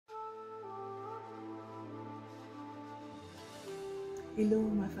Hello,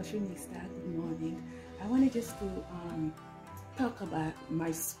 my fashionista. Good morning. I wanted just to talk about my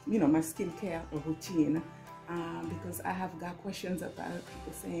skincare routine because I have got questions about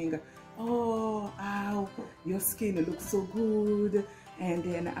people saying, "Oh, how your skin looks so good," and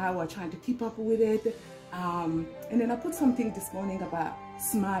then I was trying to keep up with it. And then I put something this morning about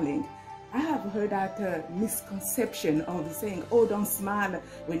smiling. I have heard that misconception of saying, "Oh, don't smile.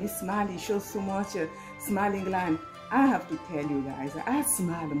 When you smile, it shows so much smiling line." I have to tell you guys, I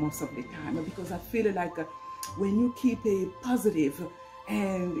smile most of the time because I feel like when you keep a positive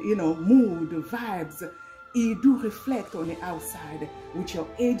and mood, vibes, it do reflect on the outside with your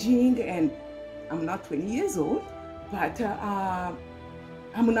aging. And I'm not 20 years old, but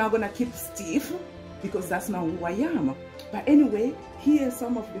I'm not gonna keep stiff because that's not who I am. But anyway, here are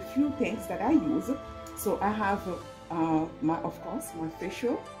some of the few things that I use. So I have of course my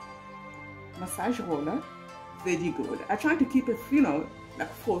facial massage roller. Very good. I try to keep it,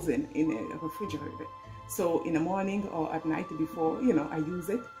 like frozen in a refrigerator. So in the morning or at night before, I use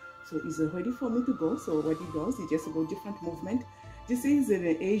it. So it's ready for me to go. So what it does, it just go different movement. This is an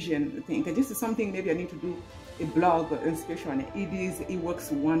Asian thing. And this is something maybe I need to do a blog inspection. It works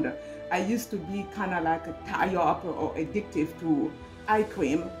wonder. I used to be kind of like tie up or addictive to eye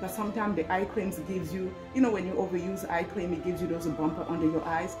cream, but sometimes the eye creams gives you, when you overuse eye cream, it gives you those bumper under your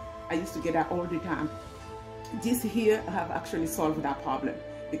eyes. I used to get that all the time. This here have actually solved that problem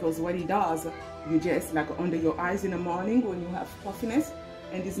because what it does, you just like under your eyes in the morning when you have puffiness,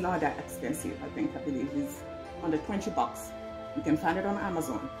 and it's not that expensive. I believe it's under 20 bucks. You can find it on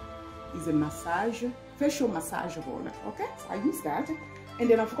Amazon. It's a facial massage roller. Okay, so I use that, and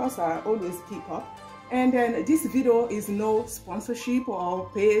then of course I always keep up. And then this video is no sponsorship or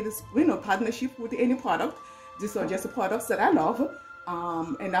paid, partnership with any product. These are just products that I love.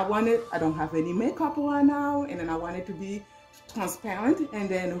 And I don't have any makeup right now, and then I wanted to be transparent and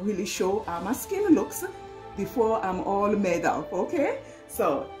then really show how my skin looks before I'm all made up. Okay,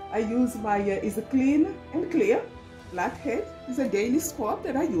 so I use my is a clean and clear blackhead. It's a daily scrub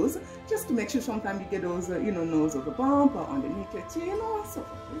that I use just to make sure sometimes you get those nose of the bump or underneath your chin or so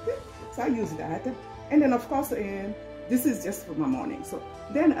forth. Okay, so I use that, and then of course this is just for my morning. So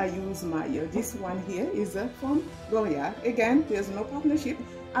then I use my, this one here is from L'Oreal. Again, there's no partnership.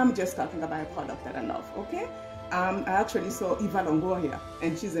 I'm just talking about a product that I love, okay? I actually saw Eva Longoria,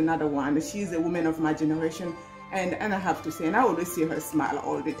 and she's another one. She's a woman of my generation, and I have to say, and I always see her smile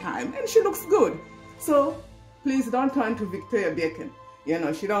all the time, and she looks good. So please don't turn to Victoria Beckham.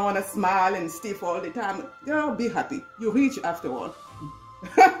 She don't want to smile and stiff all the time. Be happy. You reach after all.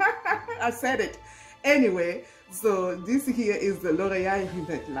 I said it. Anyway, so this here is the L'Oreal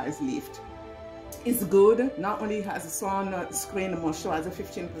Revitalift. It's good. Not only has sunscreen moisturizer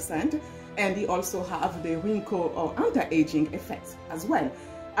 15%, and it also have the wrinkle or anti-aging effects as well.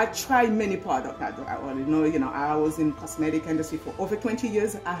 I tried many products. I already know, I was in cosmetic industry for over 20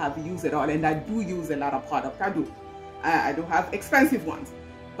 years. I have used it all, and I do use a lot of products. I do have expensive ones,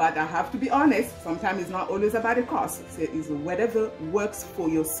 but I have to be honest, sometimes it's not always about the cost. It's whatever works for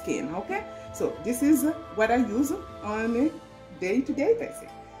your skin, okay? So this is what I use on a day-to-day basis.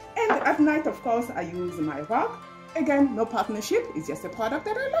 And at night, of course, I use my rock. Again, no partnership, it's just a product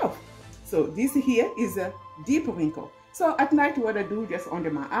that I love. So this here is a deep wrinkle. So at night, what I do, just under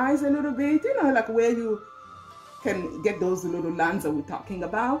my eyes a little bit, like where you can get those little lines that we're talking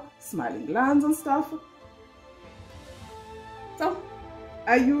about, smiling lines and stuff. So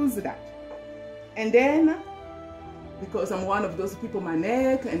I use that. And then, because I'm one of those people, my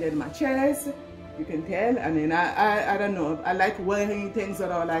neck and then my chest, you can tell. And then I don't know, I like wearing things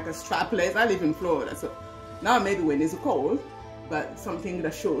that are like a strapless. I live in Florida, so now maybe when it's cold, but something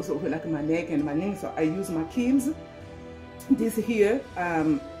that shows over like my neck and my neck. So I use my Kiehl. This here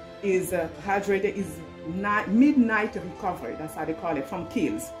is hydrated, is midnight recovery. That's how they call it, from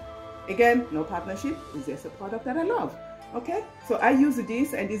Kiehl. Again, no partnership. It's just a product that I love. Okay, so I use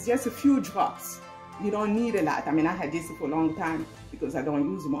this, and it's just a few drops. You don't need a lot. I mean, I had this for a long time because I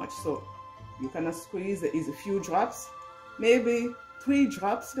don't use much. So you cannot squeeze it. It's a few drops, maybe 3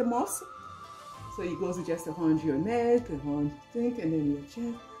 drops the most. So it goes just around your neck, around and then your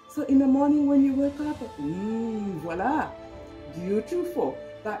chest. So in the morning when you wake up, voila, beautiful.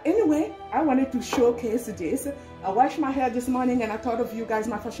 But anyway, I wanted to showcase this. I washed my hair this morning, and I thought of you guys,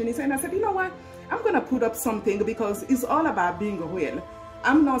 my fashionista, and I said, you know what? I'm gonna put up something because it's all about being real.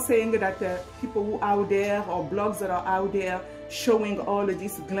 I'm not saying that people who are out there or blogs that are out there showing all of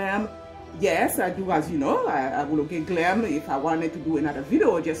this glam. Yes, I do, as you know, I will get glam if I wanted to do another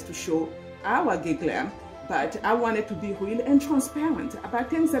video just to show our get glam. But I wanted to be real and transparent about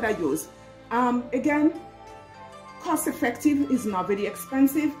things that I use. Again, cost effective, it's not very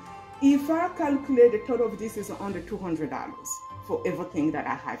expensive. If I calculate the total of this is under $200 for everything that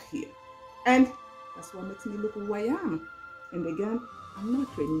I have here. And that's what makes me look who I am. And again, I'm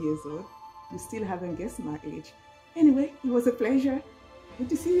not 20 years old. You still haven't guessed my age. Anyway, it was a pleasure. Good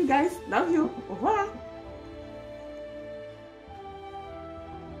to see you guys. Love you. Au revoir.